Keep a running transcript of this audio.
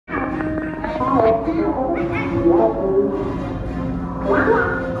Incoming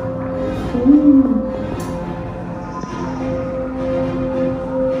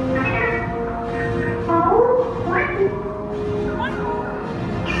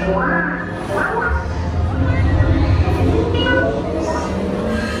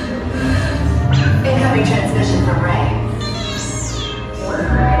transmission from Ray.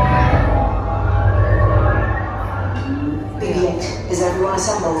 BB-8, is everyone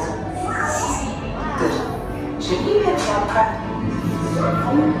assembled? Good. Should we head for prep?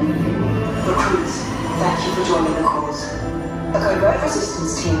 Recruits, thank you for joining the cause. A covert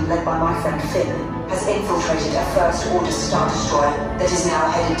resistance team led by my friend Finn has infiltrated a First Order Star Destroyer that is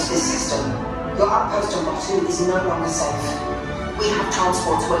now headed to this system. Your outpost on Batu is no longer safe. We have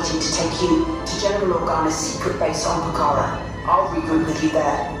transports waiting to take you to General Organa's secret base on Pucara. I'll regroup with you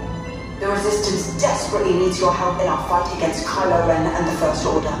there. The Resistance desperately needs your help in our fight against Kylo Ren and the First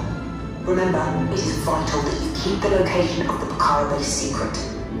Order. Remember, it is vital that you keep the location of the Pucara base secret.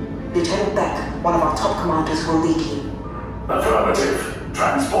 Lieutenant Beck, one of our top commanders, will lead you. Affirmative.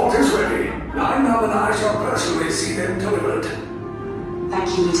 Transport is ready. I know and I shall personally see them delivered. Thank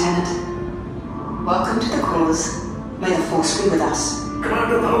you, Lieutenant. Welcome to the cause. May the Force be with us.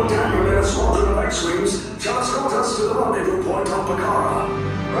 Commander Poe-Dameron and a squadron of X-Wings shall escort us to the rendezvous point on Pucara.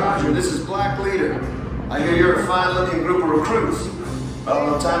 Roger, this is Black Leader. I hear you're a fine-looking group of recruits. Well,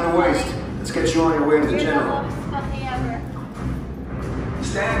 no time to waste. Let's get you on your way to the General.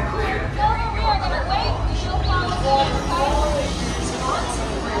 Stand clear.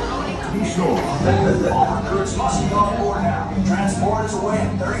 Be sure. Recruits must be on board now. Transport is away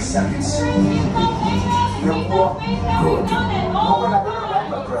in 30 seconds. Good.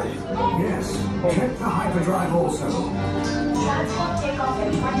 Yes. Check the hyperdrive also. Transport takeoff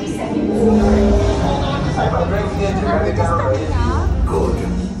in 20 seconds. Good.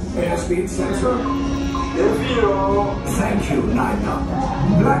 Airspeed sensor. Thank you, Nina.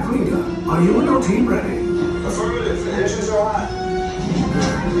 Black Leader, are you and your team ready? Affirmative. The engines are hot.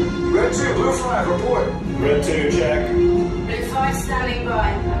 Red 2, Blue 5, report. Red 2, check. Blue 5 standing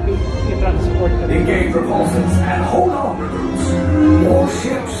by. Engage repulsors and hold on, recruits. More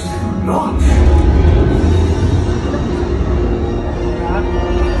ships. Launch.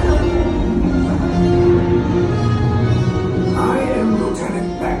 I am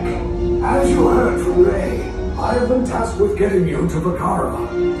Lieutenant Beck. As you heard from Ray, I have been tasked with getting you to Pucara.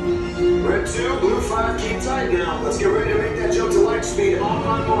 Red 2, Blue 5, keep tight now. Let's get ready to make that jump to light speed on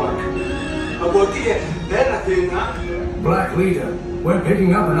my mark. Black Leader, we're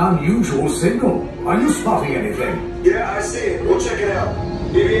picking up an unusual signal. Are you spotting anything? Yeah, I see it. We'll check it out.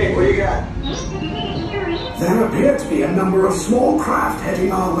 BB-8, what do you got? There appear to be a number of small craft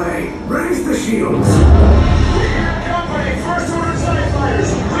heading our way. Raise the shields. We got company. First Order TIE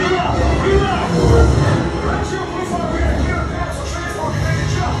fighters. Reload! Reload! Red 2, Blue 5, we got a clear path so transport can make a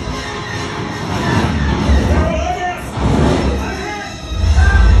jump.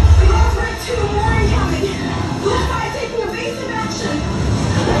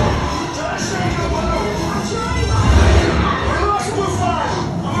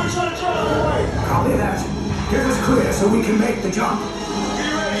 Copy that. Get us clear so we can make the jump. Be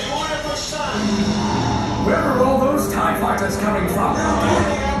ready. You won't have much time. Where are all those TIE fighters coming from?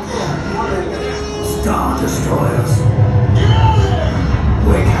 Star Destroyers. Get out of there!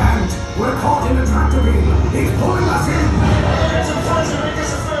 We can't. We're caught in a tractor beam. He's pulling us in. I'll get some friends to make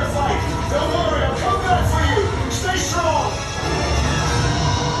this a fair fight. Don't worry, I'll come back for you. Stay strong.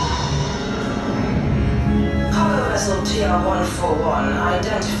 Cargo vessel TR-141,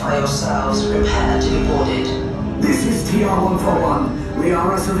 identify yourselves. Prepare to be boarded. This is TR-141. We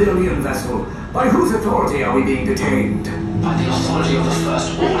are a civilian vessel. By whose authority are we being detained? By the authority of the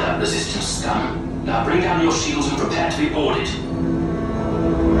First Order, Resistance scum. Now bring down your shields and prepare to be boarded.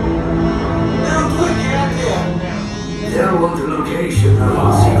 They'll want the location of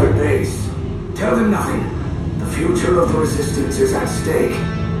our secret base. Tell them nothing. The future of the Resistance is at stake.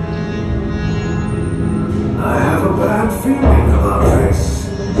 I have a bad feeling about this.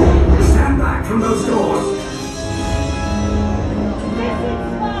 Stand back from those doors.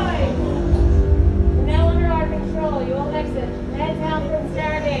 Resistance 5! We're now under our control. You won't exit. Head down for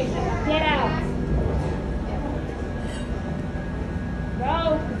interrogation. Get out.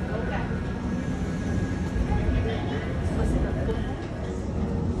 Go.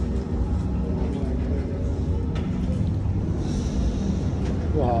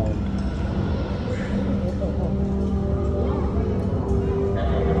 Wow.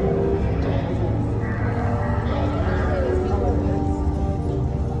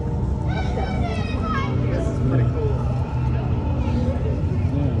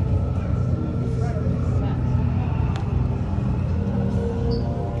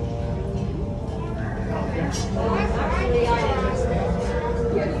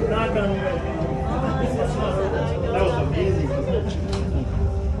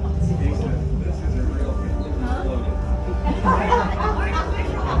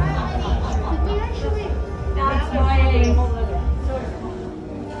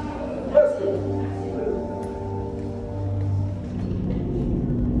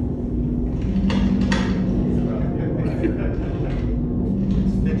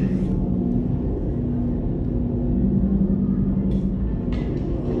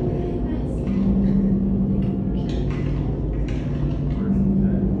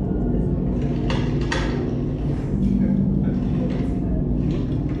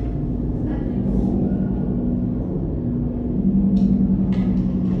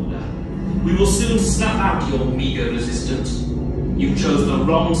 ego, Resistance. You chose the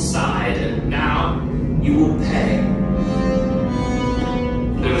wrong side, and now you will pay.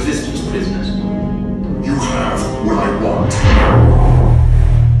 The Resistance prisoners. You have what I want.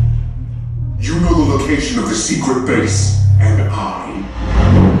 You know the location of the secret base, and I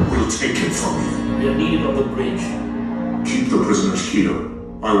will take it from you. We are needed on the bridge. Keep the prisoners here.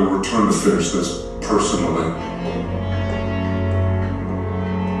 I will return to finish this personally.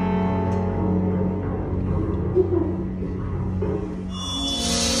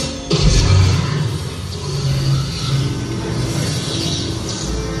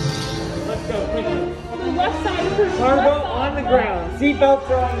 Cargo on the ground. Seatbelts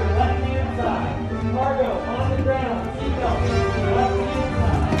are on your left-hand side. Cargo on the ground. Seatbelts on your left-hand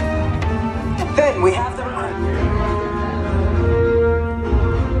side. Then we have the recruit.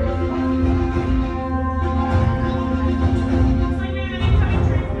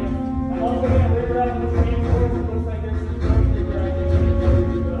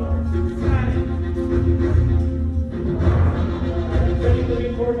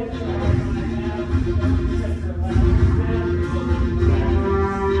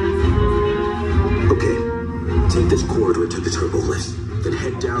 Take this corridor to the turbo lifts, then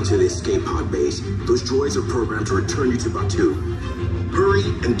head down to the escape pod base. Those droids are programmed to return you to Batuu. Hurry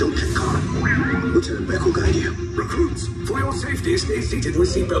and don't get caught. Lieutenant Beck will guide you. Recruits, for your safety, stay seated with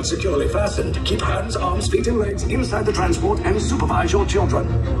seatbelts securely fastened. Keep hands, arms, feet, and legs inside the transport and supervise your children.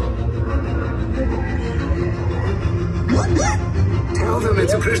 Tell them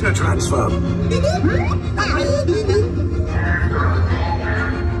it's a prisoner transfer.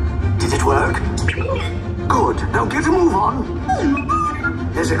 Did it work? Good. Now get a move on.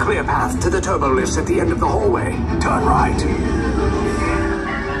 There's a clear path to the turbo lifts at the end of the hallway. Turn right.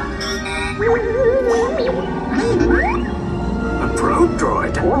 A probe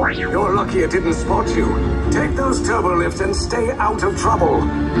droid. You're lucky it didn't spot you. Take those turbo lifts and stay out of trouble.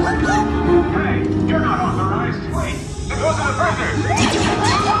 Hey, you're not authorized. Wait, those are the prisoners.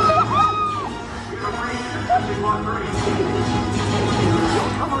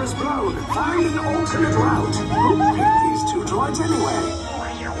 Cover is blown. Find an alternate route. Who picked these two droids anyway?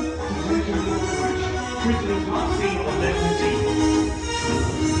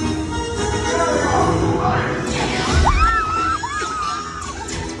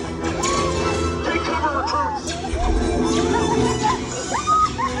 Take cover, recruits.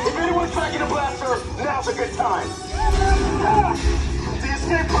 If anyone's packing a blaster, now's a good time. The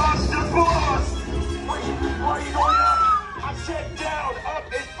escape pod's just below us. Wait, why are you going up? I said down.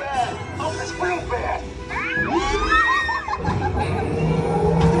 Up is bad. Up is real bad.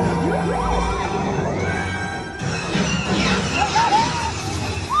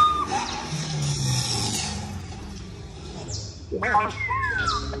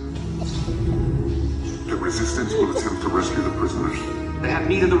 The Resistance will attempt to rescue the prisoners. They have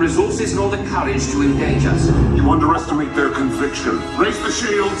neither the resources nor the courage to engage us. You underestimate their conviction. Raise the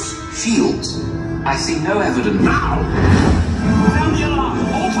shields! Shields? I see no evidence. Now! Sound the alarm.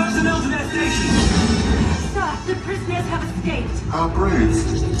 All personnel to their stations. Sir, the prisoners have escaped. How brave,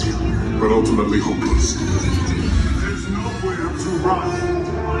 but ultimately hopeless. There's nowhere to run.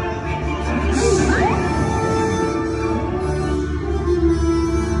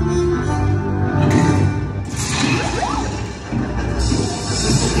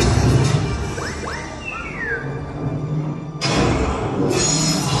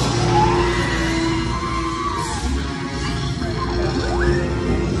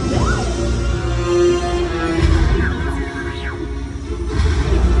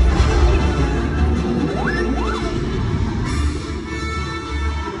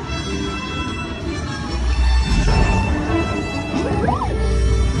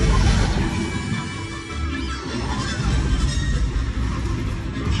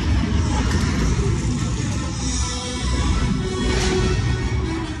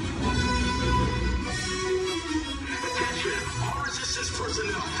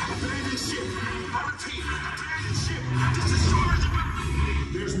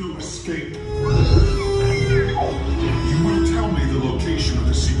 There's no escape. You will tell me the location of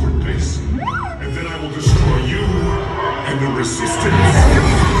the secret base, and then I will destroy you and the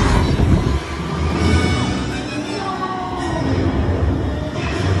Resistance.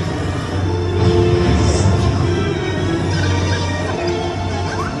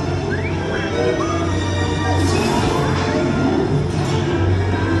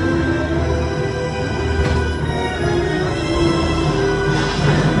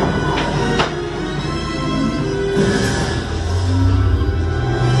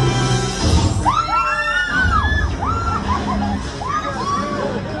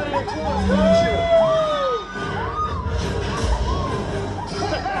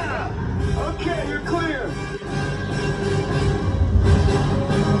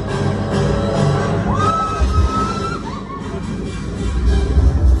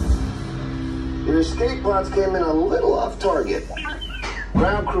 shots came in a little off target.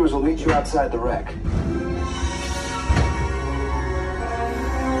 Ground crews will meet you outside the wreck.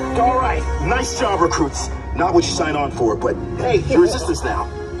 All right, nice job, recruits. Not what you signed on for, but hey, you're resistance now.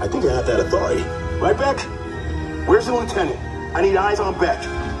 I think I have that authority. Right, Beck? Where's the lieutenant? I need eyes on Beck.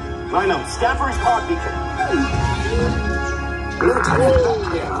 I know, scan for his pod beacon. Lieutenant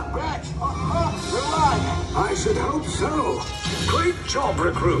Beck here. Beck! You're alive! I should hope so. Great job,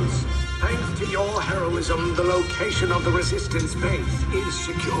 recruits. Thanks to your heroism, the location of the Resistance base is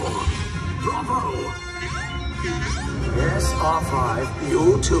secure. Bravo! Yes, R5,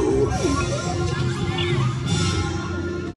 you too.